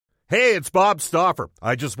Hey, it's Bob Stauffer.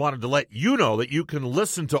 I just wanted to let you know that you can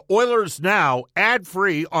listen to Oilers Now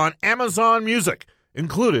ad-free on Amazon Music,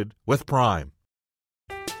 included with Prime.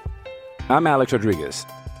 I'm Alex Rodriguez.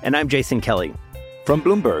 And I'm Jason Kelly. From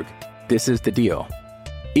Bloomberg, this is The Deal.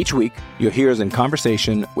 Each week, you'll hear us in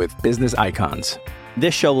conversation with business icons.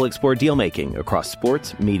 This show will explore deal-making across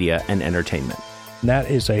sports, media, and entertainment.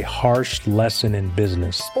 That is a harsh lesson in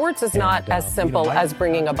business. Sports is not as simple as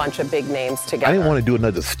bringing a bunch of big names together. I didn't want to do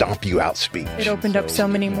another stomp you out speech. It opened up so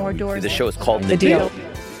many more doors. The show is called The Deal.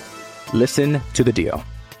 Listen to The Deal.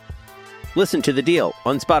 Listen to The Deal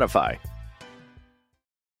on Spotify.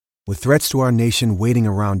 With threats to our nation waiting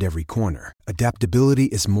around every corner, adaptability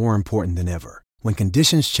is more important than ever. When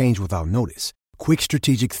conditions change without notice, quick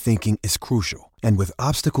strategic thinking is crucial. And with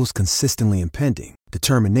obstacles consistently impending,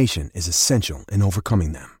 determination is essential in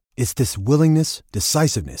overcoming them. It's this willingness,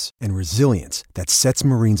 decisiveness, and resilience that sets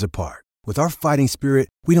Marines apart. With our fighting spirit,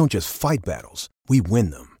 we don't just fight battles, we win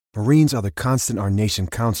them. Marines are the constant our nation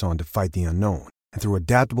counts on to fight the unknown. And through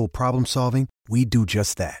adaptable problem solving, we do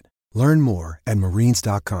just that. Learn more at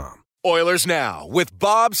Marines.com. Oilers Now with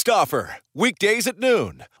Bob Stauffer. Weekdays at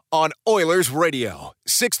noon on Oilers Radio,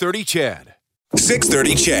 630 CHED.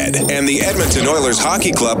 630 CHED and the Edmonton Oilers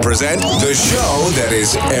Hockey Club present the show that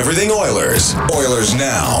is everything Oilers. Oilers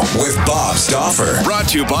Now with Bob Stauffer. Brought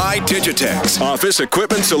to you by Digitex. Office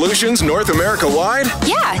Equipment Solutions North America wide?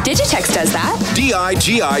 Yeah, Digitex does that.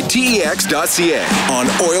 DIGITEX.ca on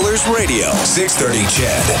Oilers Radio, 630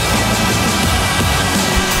 CHED.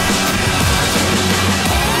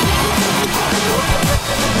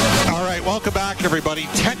 Welcome back, everybody.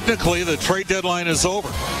 Technically, the trade deadline is over,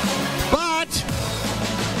 but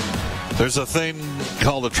there's a thing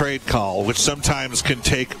called a trade call, which sometimes can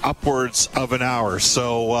take upwards of an hour.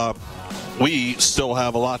 So we still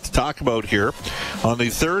have a lot to talk about here on the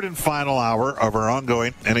third and final hour of our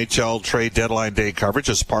ongoing NHL trade deadline day coverage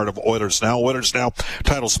as part of Oilers Now. Oilers Now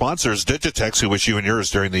title sponsors Digitex, who wish you and yours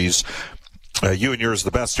during these you and yours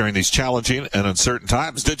the best during these challenging and uncertain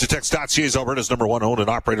times. Digitex.ca is Alberta's number one owned and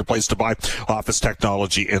operated place to buy office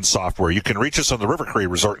technology and software. You can reach us on the River Cree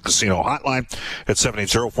Resort and Casino hotline at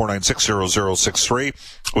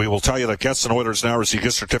 780-496-0063. We will tell you that guests and Oilers Now receive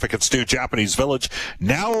gift certificates to Japanese Village,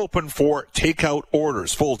 now open for takeout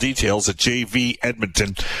orders. Full details at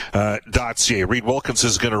jvedmonton.ca. Reed Wilkins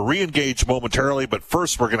is going to re-engage momentarily, but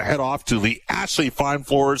first we're going to head off to the Ashley Fine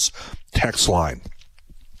Floors text line.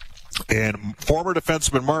 And former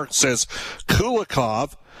defenseman Mark says,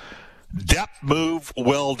 Kulikov, depth move,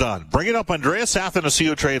 well done. Bringing up Andreas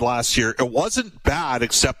Athanasiou trade last year, it wasn't bad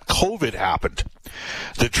except COVID happened.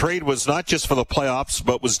 The trade was not just for the playoffs,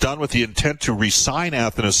 but was done with the intent to re-sign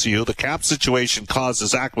Athanasiou. The cap situation caused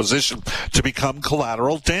his acquisition to become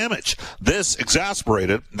collateral damage. This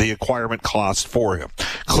exasperated the acquirement cost for him.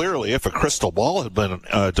 Clearly, if a crystal ball had been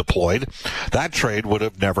deployed, that trade would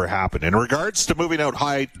have never happened. In regards to moving out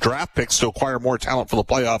high draft picks to acquire more talent for the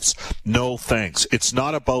playoffs, no thanks. It's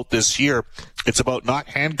not about this year. It's about not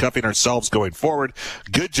handcuffing ourselves going forward.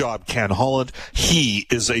 Good job, Ken Holland. He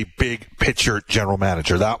is a big picture general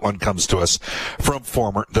manager. That one comes to us from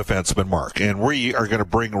former defenseman Mark. And we are going to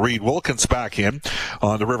bring Reed Wilkins back in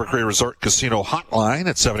on the River Cree Resort Casino hotline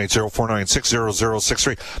at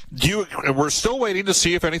 780-496-0063. We're still waiting to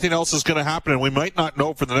see if anything else is going to happen, and we might not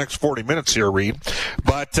know for the next 40 minutes here, Reed.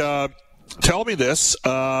 But tell me this,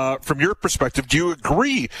 from your perspective, do you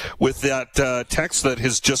agree with that text that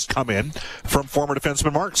has just come in from former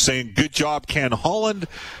defenseman Mark saying, good job, Ken Holland,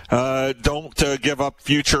 don't give up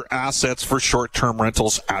future assets for short-term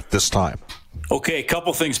rentals at this time? Okay, a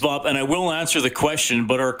couple things, Bob, and I will answer the question,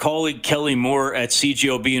 but our colleague Kelly Moore at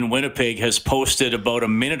CJOB in Winnipeg has posted about a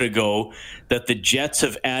minute ago that the Jets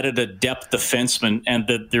have added a depth defenseman and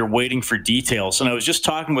that they're waiting for details. And I was just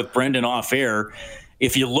talking with Brendan off air.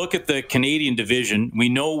 If you look at the Canadian division, we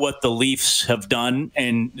know what the Leafs have done,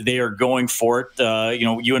 and they are going for it.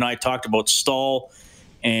 You and I talked about Stahl,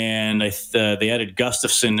 and they added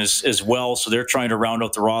Gustafsson as well, so they're trying to round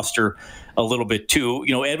out the roster a little bit too.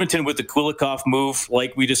 Edmonton with the Kulikov move,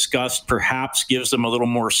 like we discussed, perhaps gives them a little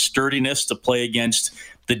more sturdiness to play against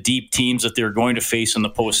the deep teams that they're going to face in the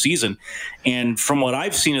postseason. And from what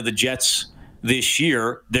I've seen of the Jets this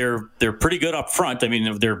year, they're pretty good up front. I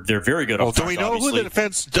mean, they're very good up front. Do we know obviously who the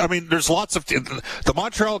defense? I mean, there's lots of the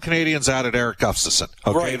Montreal Canadiens added Erik Gustafsson.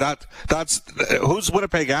 Okay, right. That's who's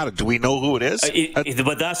Winnipeg added? Do we know who it is?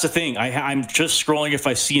 But that's the thing. I'm just scrolling if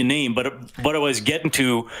I see a name. But what I was getting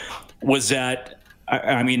to was that.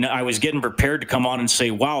 I mean, I was getting prepared to come on and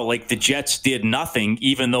say, wow, like the Jets did nothing,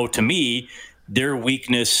 even though to me their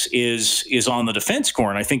weakness is on the defense core.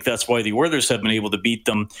 And I think that's why the Oilers have been able to beat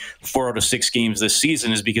them 4 out of 6 games this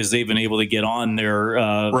season, is because they've been able to get on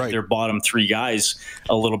their bottom 3 guys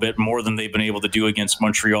a little bit more than they've been able to do against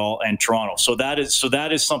Montreal and Toronto. So that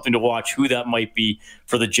is something to watch, who that might be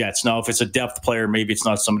for the Jets. Now, if it's a depth player, maybe it's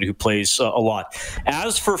not somebody who plays a lot.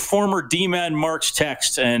 As for former D-man Mark's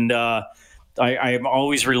text, and I am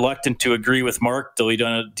always reluctant to agree with Mark, though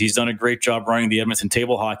he's done a great job running the Edmonton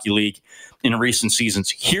Table Hockey League in recent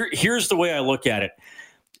seasons. Here's the way I look at it.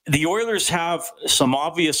 The Oilers have some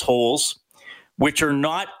obvious holes which are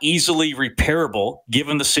not easily repairable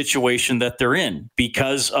given the situation that they're in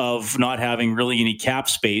because of not having really any cap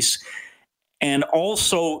space. And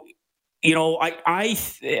also, you know,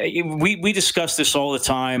 we discuss this all the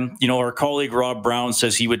time. You know, our colleague Rob Brown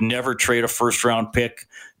says he would never trade a first-round pick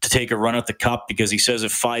to take a run at the Cup because he says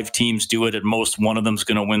if 5 teams do it, at most one of them is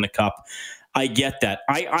going to win the Cup. I get that.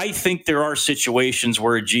 I think there are situations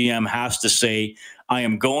where a GM has to say, I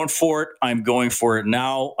am going for it. I'm going for it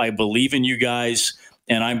now. I believe in you guys,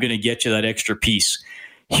 and I'm going to get you that extra piece.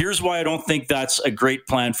 Here's why I don't think that's a great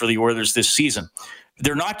plan for the Oilers this season.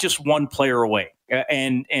 They're not just one player away,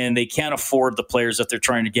 and they can't afford the players that they're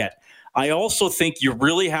trying to get. I also think you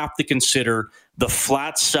really have to consider the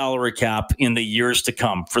flat salary cap in the years to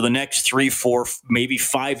come for the next 3, 4, maybe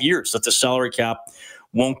 5 years, that the salary cap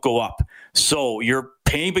won't go up. So you're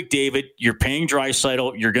paying McDavid, you're paying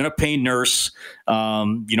Draisaitl, you're going to pay Nurse,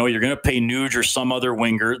 you're going to pay Nuge or some other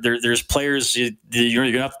winger. There's players, you're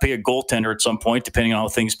going to have to pay a goaltender at some point, depending on how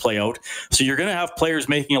things play out. So you're going to have players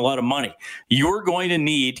making a lot of money. You're going to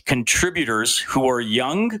need contributors who are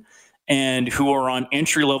young and who are on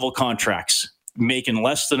entry-level contracts, making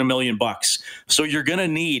less than $1 million. So you're going to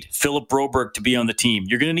need Philip Broberg to be on the team.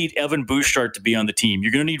 You're going to need Evan Bouchard to be on the team.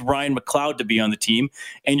 You're going to need Ryan McLeod to be on the team.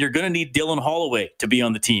 And you're going to need Dylan Holloway to be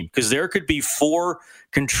on the team, because there could be 4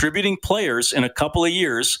 contributing players in a couple of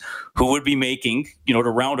years who would be making, to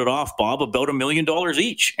round it off, Bob, about $1 million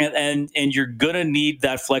each. And you're going to need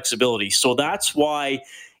that flexibility. So that's why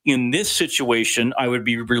in this situation, I would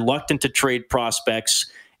be reluctant to trade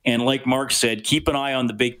prospects. And like Mark said, keep an eye on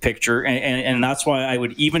the big picture. And that's why I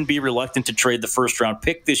would even be reluctant to trade the first-round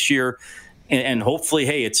pick this year. And hopefully,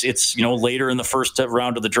 hey, it's later in the first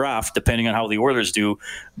round of the draft, depending on how the Oilers do.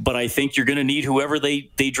 But I think you're going to need whoever they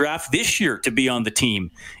draft this year to be on the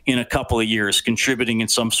team in a couple of years, contributing in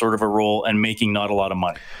some sort of a role and making not a lot of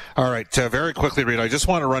money. All right, very quickly, Reed, I just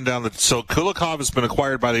want to run down so Kulikov has been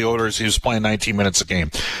acquired by the Oilers. He was playing 19 minutes a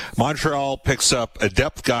game. Montreal picks up a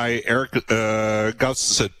depth guy, Eric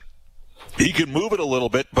Gustafsson. He can move it a little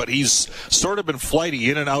bit, but he's sort of been flighty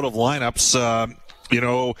in and out of lineups.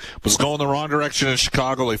 Was going the wrong direction in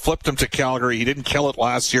Chicago. They flipped him to Calgary. He didn't kill it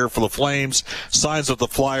last year for the Flames. Signs of the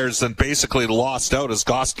Flyers, then basically lost out as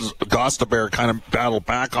Gostisbehere kind of battled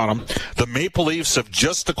back on him. The Maple Leafs have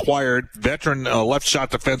just acquired veteran left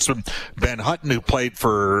shot defenseman Ben Hutton, who played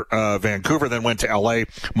for Vancouver, then went to L.A.,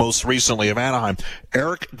 most recently of Anaheim.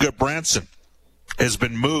 Eric Goodbranson has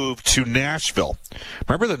been moved to Nashville.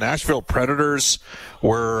 Remember the Nashville Predators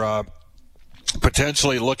were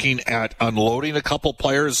potentially looking at unloading a couple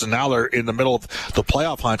players, and now they're in the middle of the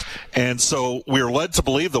playoff hunt. And so we're led to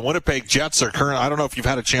believe the Winnipeg Jets are current. I don't know if you've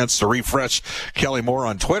had a chance to refresh Kelly Moore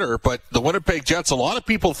on Twitter, but the Winnipeg Jets, a lot of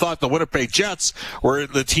people thought the Winnipeg Jets were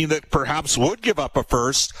the team that perhaps would give up a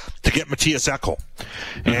first to get Matthias Ekholm.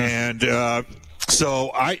 And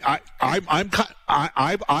so I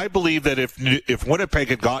believe that if Winnipeg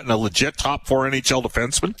had gotten a legit top 4 NHL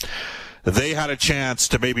defenseman, they had a chance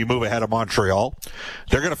to maybe move ahead of Montreal.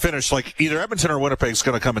 They're going to finish like either Edmonton or Winnipeg's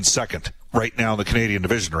going to come in second right now in the Canadian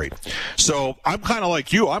division rate. So I'm kind of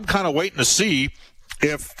like you. I'm kind of waiting to see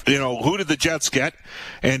if, who did the Jets get,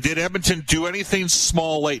 and did Edmonton do anything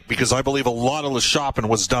small late? Because I believe a lot of the shopping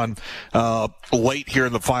was done late here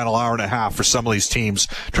in the final hour and a half for some of these teams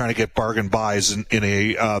trying to get bargain buys in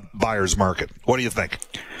a buyer's market. What do you think?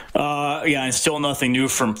 And still nothing new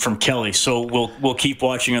from Kelly. So we'll keep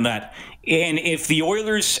watching on that. And if the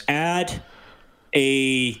Oilers add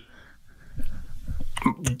a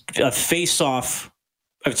face-off,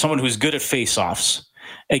 someone who's good at face-offs,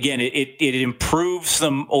 again, it improves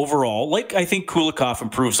them overall. Like I think Kulikov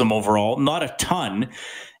improves them overall, not a ton.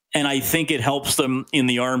 And I think it helps them in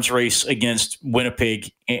the arms race against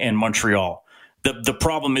Winnipeg and Montreal. The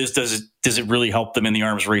problem is, does it really help them in the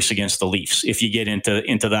arms race against the Leafs if you get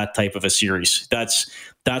into that type of a series? That's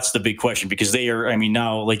the big question, because they are,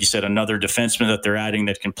 now, like you said, another defenseman that they're adding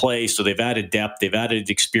that can play. So they've added depth, they've added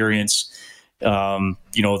experience.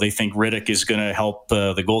 They think Riddick is going to help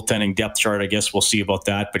the goaltending depth chart. I guess we'll see about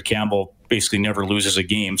that. But Campbell basically never loses a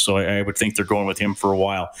game, so I would think they're going with him for a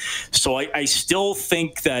while. So I still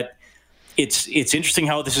think that it's interesting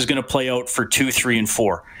how this is going to play out for 2, 3, and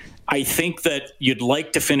 4. I think that you'd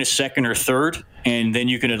like to finish second or third, and then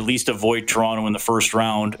you can at least avoid Toronto in the first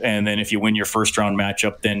round. And then if you win your first round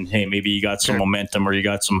matchup, then, hey, maybe you got some momentum or you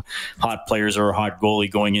got some hot players or a hot goalie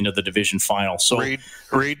going into the division final. So,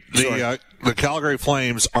 Reed, the Calgary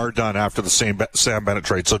Flames are done after the Sam Bennett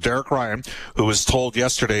trade. So Derek Ryan, who was told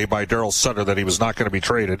yesterday by Daryl Sutter that he was not going to be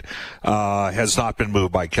traded, has not been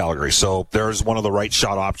moved by Calgary. So there's one of the right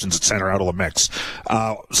shot options at center out of the mix.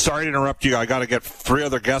 Sorry to interrupt you. I got to get 3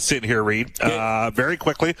 other guests in here, Reed. Very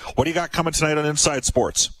quickly, what do you got coming tonight on Inside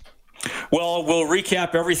Sports? Well, we'll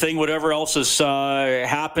recap everything, whatever else has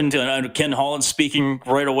happened. And Ken Holland speaking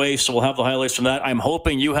right away, so we'll have the highlights from that. I'm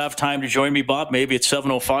hoping you have time to join me, Bob. Maybe it's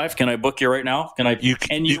 7:05. Can I book you right now? Can I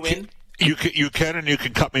pen you in? You can, and you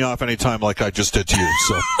can cut me off anytime like I just did to you.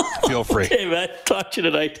 So feel free. Okay, man. Talk to you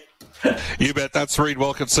tonight. You bet. That's Reed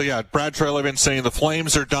Wilkins. So, yeah, Brad Treliving saying the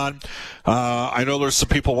Flames are done. I know there's some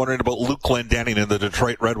people wondering about Luke Glendening and the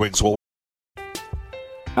Detroit Red Wings. Well,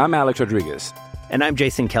 I'm Alex Rodriguez. And I'm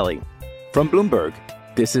Jason Kelly. From Bloomberg,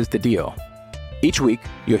 this is The Deal. Each week,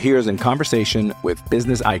 you'll hear us in conversation with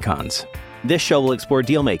business icons. This show will explore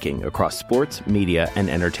deal-making across sports, media, and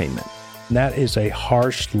entertainment. That is a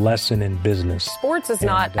harsh lesson in business. Sports is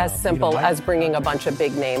not as simple as bringing a bunch of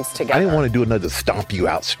big names together. I didn't want to do another stomp you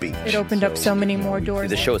out speech. It opened up so many more doors.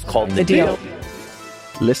 The show is called The Deal.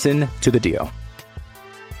 Listen to The Deal.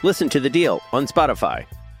 Listen to The Deal on Spotify.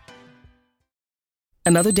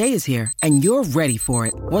 Another day is here, and you're ready for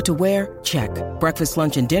it. What to wear? Check. Breakfast,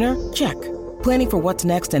 lunch, and dinner? Check. Planning for what's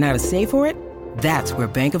next and how to save for it? That's where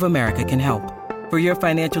Bank of America can help. For your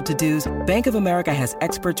financial to-dos, Bank of America has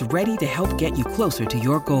experts ready to help get you closer to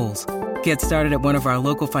your goals. Get started at one of our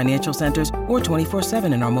local financial centers or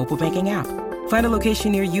 24/7 in our mobile banking app. Find a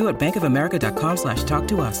location near you at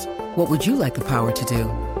bankofamerica.com/talktous. What would you like the power to do?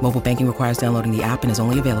 Mobile banking requires downloading the app and is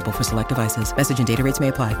only available for select devices. Message and data rates may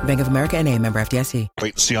apply. Bank of America NA, member FDIC.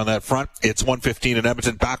 Wait and see on that front. It's 1:15 in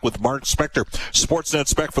Edmonton. Back with Mark Spector, Sportsnet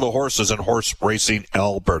Spec for the horses and horse racing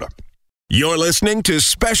Alberta. You're listening to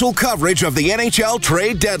special coverage of the NHL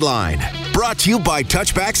trade deadline. Brought to you by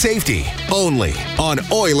Touchback Safety. Only on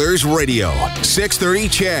Oilers Radio. 630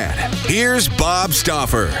 CHED. Here's Bob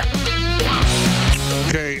Stauffer.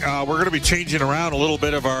 Okay, we're going to be changing around a little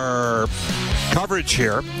bit of our coverage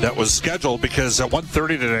here that was scheduled because at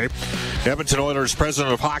 1:30 today, Edmonton Oilers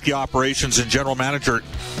President of Hockey Operations and General Manager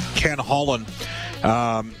Ken Holland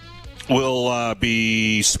will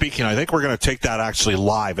be speaking. I think we're going to take that actually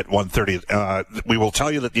live at 1:30. We will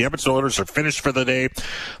tell you that the Edmonton Oilers are finished for the day.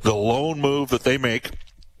 The lone move that they make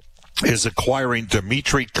is acquiring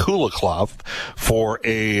Dmitry Kulikov for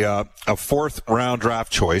a 4th-round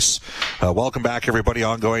draft choice. Welcome back, everybody.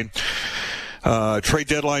 Ongoing trade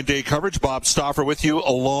deadline day coverage. Bob Stauffer with you,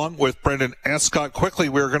 along with Brendan Escott. Quickly,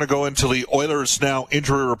 we're going to go into the Oilers Now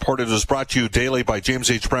injury report. It is brought to you daily by James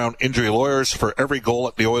H. Brown Injury Lawyers. For every goal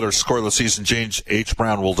that the Oilers score this season, James H.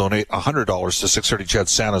 Brown will donate $100 to 630 CHED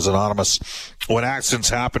Santa's Anonymous. When accidents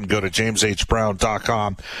happen, go to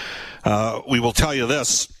jameshbrown.com. We will tell you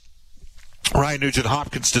this. Ryan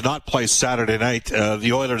Nugent-Hopkins did not play Saturday night.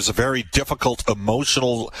 The Oilers, a very difficult,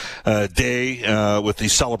 emotional day with the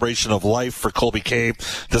celebration of life for Colby Cave.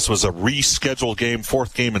 This was a rescheduled game,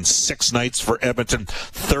 4th game in 6 nights for Edmonton,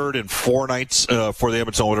 3rd in 4 nights for the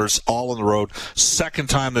Edmonton Oilers, all on the road. 2nd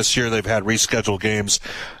time this year they've had rescheduled games.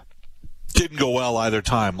 Didn't go well either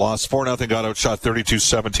time. Lost 4-0, got outshot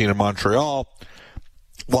 32-17 in Montreal.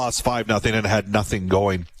 Lost 5-0 and had nothing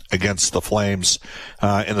going against the Flames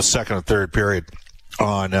in the 2nd and 3rd period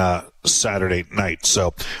on Saturday night.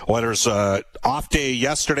 So Oilers off day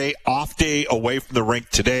yesterday, off day away from the rink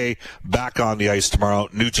today, back on the ice tomorrow.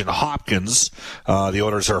 Nugent-Hopkins, the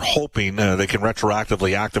Oilers are hoping they can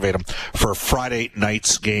retroactively activate him for Friday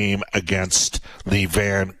night's game against the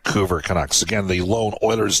Vancouver Canucks. Again, the lone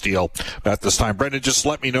Oilers deal at this time. Brendan, just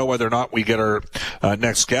let me know whether or not we get our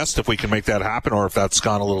next guest, if we can make that happen, or if that's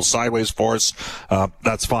gone a little sideways for us.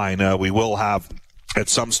 That's fine. We will have at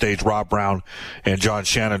some stage Rob Brown and John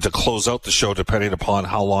Shannon to close out the show, depending upon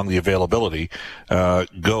how long the availability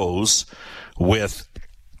goes with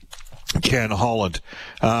Ken Holland.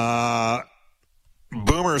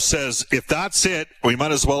 Boomer says, if that's it, we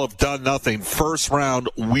might as well have done nothing. 1st round,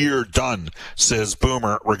 we're done, says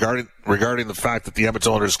Boomer, regarding the fact that the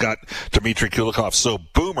Edmonton Oilers got Dmitry Kulikov. So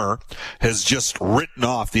Boomer has just written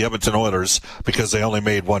off the Edmonton Oilers because they only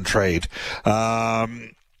made one trade.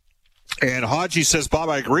 And Haji says, Bob,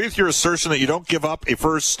 I agree with your assertion that you don't give up a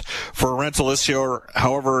first for a rental this year.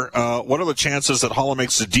 However, what are the chances that Holland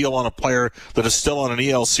makes a deal on a player that is still on an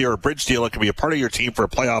ELC or a bridge deal that can be a part of your team for a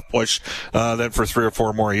playoff push, then for 3 or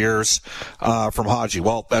 4 more years, from Haji?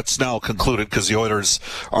 Well, that's now concluded because the Oilers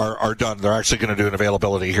are done. They're actually going to do an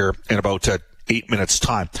availability here in about 8 minutes'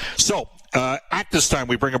 time. So, at this time,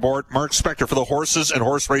 we bring aboard Mark Spector for the Horses and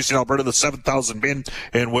Horse Racing Alberta, the 7,000 men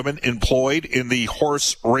and women employed in the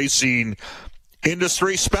horse racing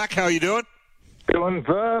industry. Spec, how you doing? Doing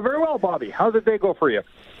very well, Bobby. How did they go for you?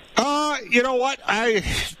 You know what? I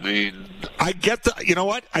get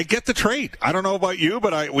the trade. I don't know about you,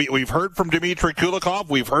 but we've heard from Dmitry Kulikov.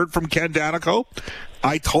 We've heard from Ken Danico.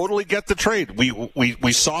 I totally get the trade.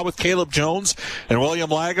 We saw with Caleb Jones and William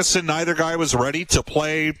Lagesson, neither guy was ready to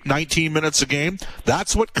play 19 minutes a game.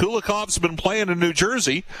 That's what Kulikov's been playing in New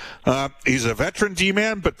Jersey. He's a veteran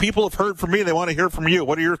D-man, but people have heard from me. They want to hear from you.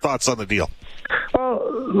 What are your thoughts on the deal? Well,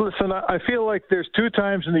 listen, I feel like there's 2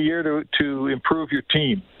 times in the year to improve your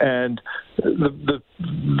team, and the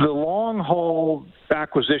long haul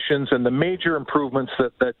acquisitions and the major improvements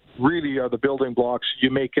that really are the building blocks you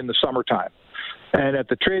make in the summertime. And at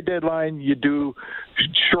the trade deadline, you do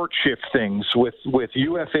short shift things with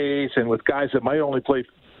UFAs and with guys that might only play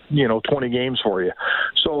 20 games for you.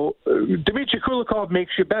 So Dmitry Kulikov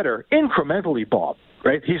makes you better incrementally, Bob.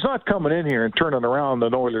 Right? He's not coming in here and turning around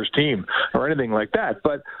an Oilers team or anything like that.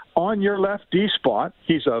 But on your left D spot,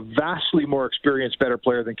 he's a vastly more experienced, better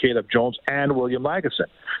player than Caleb Jones and William Lagesson.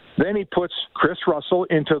 Then he puts Chris Russell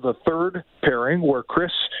into the third pairing, where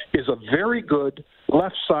Chris is a very good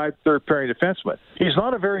left side third pairing defenseman. He's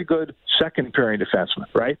not a very good second pairing defenseman,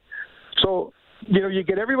 right? So, you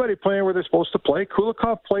get everybody playing where they're supposed to play.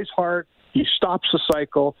 Kulikov plays hard. He stops the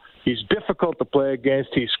cycle. He's difficult to play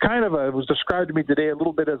against. He's kind of it was described to me today a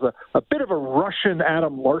little bit as a bit of a Russian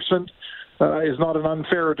Adam Larson, is not an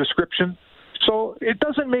unfair description. So it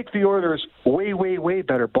doesn't make the Oilers way, way, way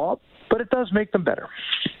better, Bob, but it does make them better.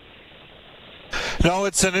 No,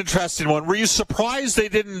 it's an interesting one. Were you surprised they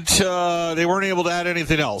weren't able to add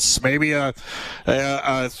anything else? Maybe a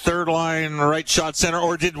third line right shot center,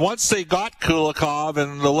 or did once they got Kulikov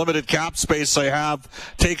and the limited cap space they have,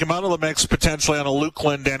 take him out of the mix potentially on a Luke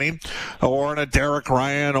Glendening or on a Derek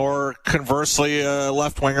Ryan, or conversely a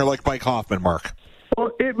left winger like Mike Hoffman, Mark?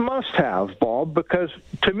 Well, it must have, Bob, because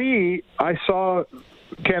to me, I saw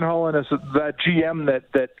Ken Holland as that GM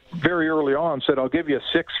that very early on said, I'll give you a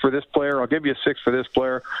 6 for this player, I'll give you a 6 for this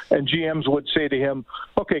player, and GMs would say to him,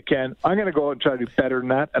 okay, Ken, I'm going to go out and try to do better than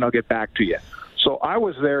that, and I'll get back to you. So I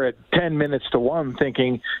was there at 10 minutes to 1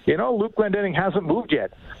 thinking, Luke Glendening hasn't moved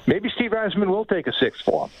yet. Maybe Steve Yzerman will take a 6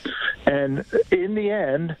 for him. And in the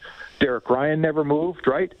end, Derek Ryan never moved,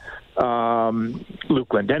 right? Luke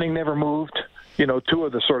Glendening never moved. 2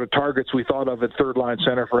 of the sort of targets we thought of at third-line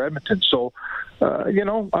center for Edmonton. So,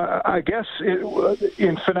 I guess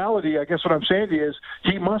in finality, I guess what I'm saying to you is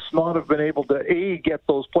he must not have been able to, A, get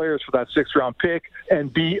those players for that 6th-round pick,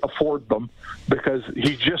 and B, afford them, because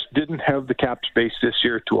he just didn't have the cap space this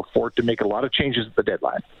year to afford to make a lot of changes at the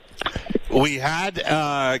deadline. We had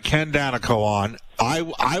Ken Danico on.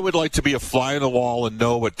 I would like to be a fly on the wall and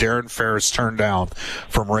know what Darren Ferris turned down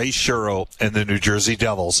from Ray Shero and the New Jersey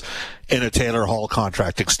Devils in a Taylor Hall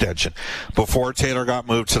contract extension before Taylor got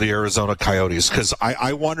moved to the Arizona Coyotes. Because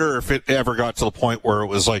I wonder if it ever got to the point where it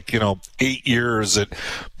was 8 years at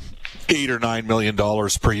 $8 or $9 million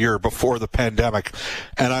per year before the pandemic.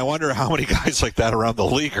 And I wonder how many guys like that around the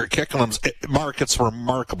league are kicking them. Mark, it's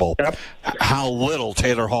remarkable how little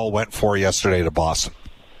Taylor Hall went for yesterday to Boston.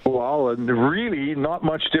 Well, and really not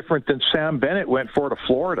much different than Sam Bennett went for to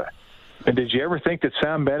Florida. And did you ever think that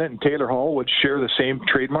Sam Bennett and Taylor Hall would share the same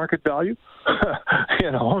trade market value?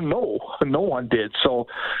 No one did. So,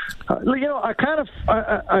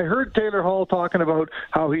 I heard Taylor Hall talking about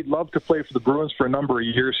how he'd love to play for the Bruins for a number of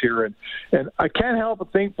years here, and I can't help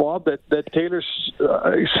but think, Bob, that Taylor's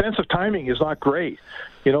sense of timing is not great.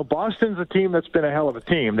 Boston's a team that's been a hell of a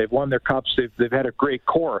team. They've won their cups. They've had a great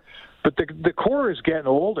core. But the core is getting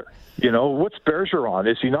older. What's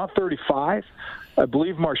Bergeron? Is he not 35? I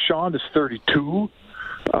believe Marchand is 32.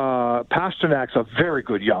 Pasternak's a very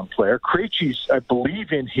good young player. Krejci's, I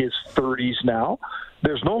believe, in his 30s now.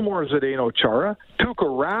 There's no more Zdeno Chara. Tuukka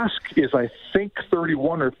Rask is, I think,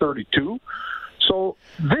 31 or 32. So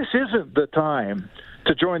this isn't the time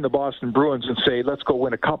to join the Boston Bruins and say, let's go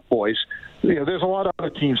win a cup, boys. There's a lot of other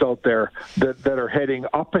teams out there that are heading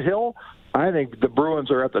up a hill. I think the Bruins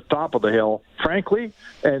are at the top of the hill, frankly,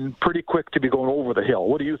 and pretty quick to be going over the hill.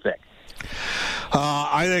 What do you think?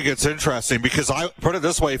 I think it's interesting because I put it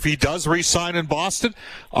this way: if he does re-sign in Boston,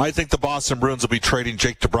 I think the Boston Bruins will be trading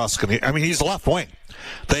Jake DeBrusk. I mean, he's left wing.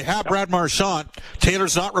 They have Brad Marchand.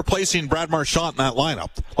 Taylor's not replacing Brad Marchand in that lineup.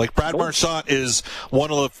 Like, Brad Marchand is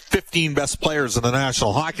one of the 15 best players in the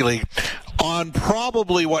National Hockey League on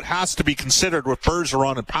probably what has to be considered with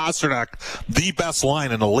Bergeron and Pasternak the best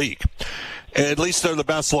line in the league. At least they're the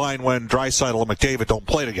best line when Draisaitl and McDavid don't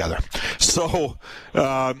play together. So,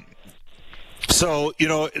 you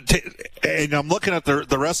know, and I'm looking at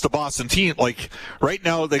the rest of the Boston team. Like, right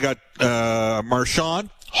now they got Marchand,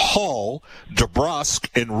 Hall, DeBrusk,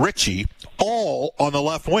 and Ritchie all on the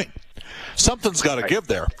left wing. Something's got to give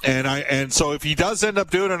there. And so if he does end up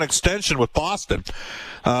doing an extension with Boston,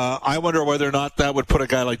 I wonder whether or not that would put a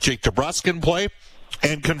guy like Jake DeBrusk in play.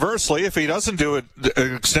 And conversely, if he doesn't do an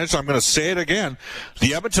extension, I'm going to say it again,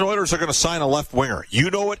 the Edmonton Oilers are going to sign a left winger. You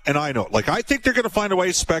know it, and I know it. Like, I think they're going to find a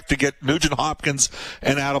way, Spec, to get Nugent Hopkins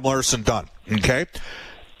and Adam Larsson done. Okay?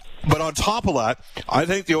 But on top of that, I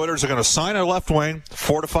think the Oilers are going to sign a left wing,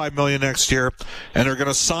 $4 to $5 million next year, and they're going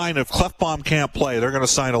to sign, if Klefbom can't play, they're going to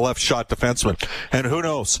sign a left shot defenseman. And who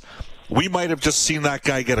knows? We might have just seen that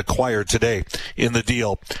guy get acquired today in the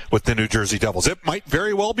deal with the New Jersey Devils. It might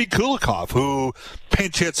very well be Kulikov, who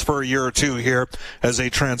pinch hits for a year or two here as they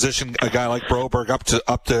transition a guy like Broberg up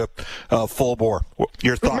to full bore.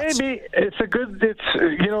 Your thoughts? Maybe they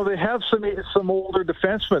have some older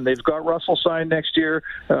defensemen. They've got Russell signed next year.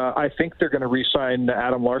 I think they're going to re-sign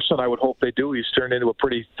Adam Larsson. I would hope they do. He's turned into a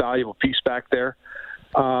pretty valuable piece back there.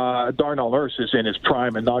 Darnell Nurse is in his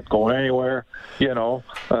prime and not going anywhere.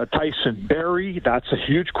 Tyson Barrie, that's a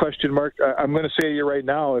huge question mark. I'm going to say to you right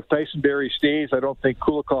now, if Tyson Barrie stays, I don't think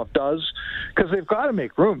Kulikov does, because they've got to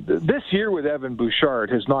make room. This year with Evan Bouchard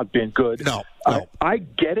has not been good. No. I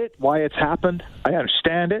get it, why it's happened. I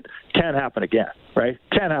understand it. Can't happen again, right?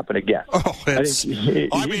 Can't happen again. He's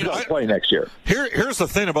got to play next year. Here's the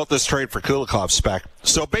thing about this trade for Kulikov, Spec.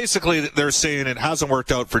 So basically, they're saying it hasn't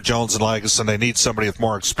worked out for Jones and Lagesson. They need somebody with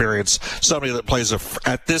more experience, somebody that plays,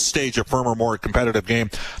 at this stage, a firmer, more competitive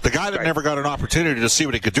game. The guy that never got an opportunity to see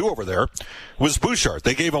what he could do over there was Bouchard.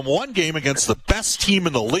 They gave him one game against the best team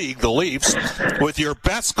in the league, the Leafs, with your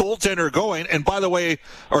best goaltender going, and by the way,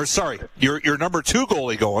 your number 2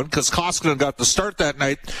 goalie going, because Koskinen got the start that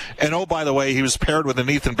night, and oh, by the way, he was paired with an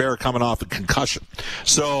Ethan Bear coming off a concussion.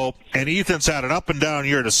 So, and Ethan's had an up and down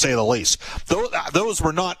year, to say the least. Those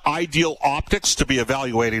were not ideal optics to be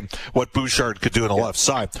evaluating what Bouchard could do on the left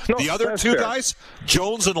side. No, the other two guys,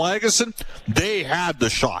 Jones and Lagesson, they had the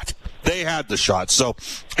shot. So,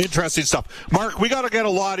 interesting stuff. Mark, we got to get a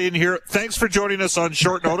lot in here. Thanks for joining us on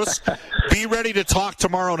short notice. Be ready to talk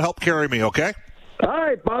tomorrow and help carry me, okay? All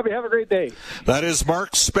right, Bobby, have a great day. That is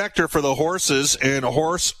Mark Spector for the Horses in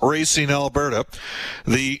Horse Racing Alberta.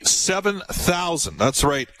 The 7,000, that's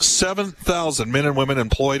right, 7,000 men and women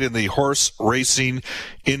employed in the horse racing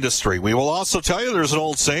industry. We will also tell you there's an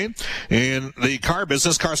old saying in the car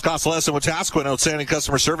business, cars cost less than Wetaskiwin. Outstanding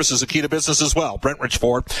customer service is a key to business as well. Brentridge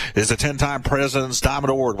Ford is a 10-time President's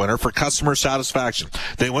Diamond Award winner for customer satisfaction.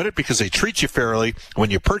 They win it because they treat you fairly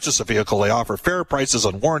when you purchase a vehicle. They offer fair prices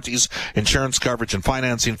on warranties, insurance coverage, and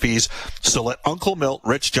financing fees. So let Uncle Milt,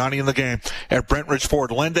 Rich, Johnny in the game at Brentridge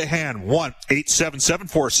Ford lend a hand.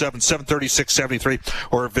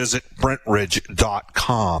 1-877-477-3673 or visit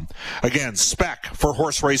Brentridge.com. Again, Spec for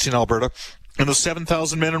Horse Racing Alberta and the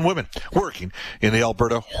 7,000 men and women working in the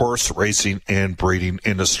Alberta horse racing and breeding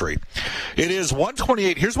industry. It is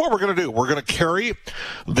 1:28. Here's what we're going to do. We're going to carry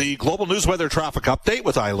the Global News Weather Traffic Update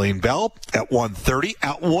with Eileen Bell at 1:30.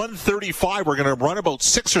 At 1:35, we're going to run about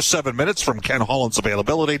 6 or 7 minutes from Ken Holland's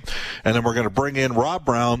availability, and then we're going to bring in Rob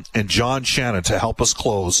Brown and John Shannon to help us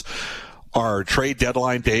close our trade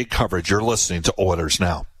deadline day coverage. You're listening to Oilers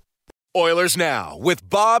Now. Oilers Now with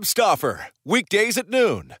Bob Stauffer. Weekdays at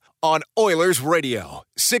noon on Oilers Radio,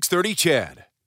 630 CHED.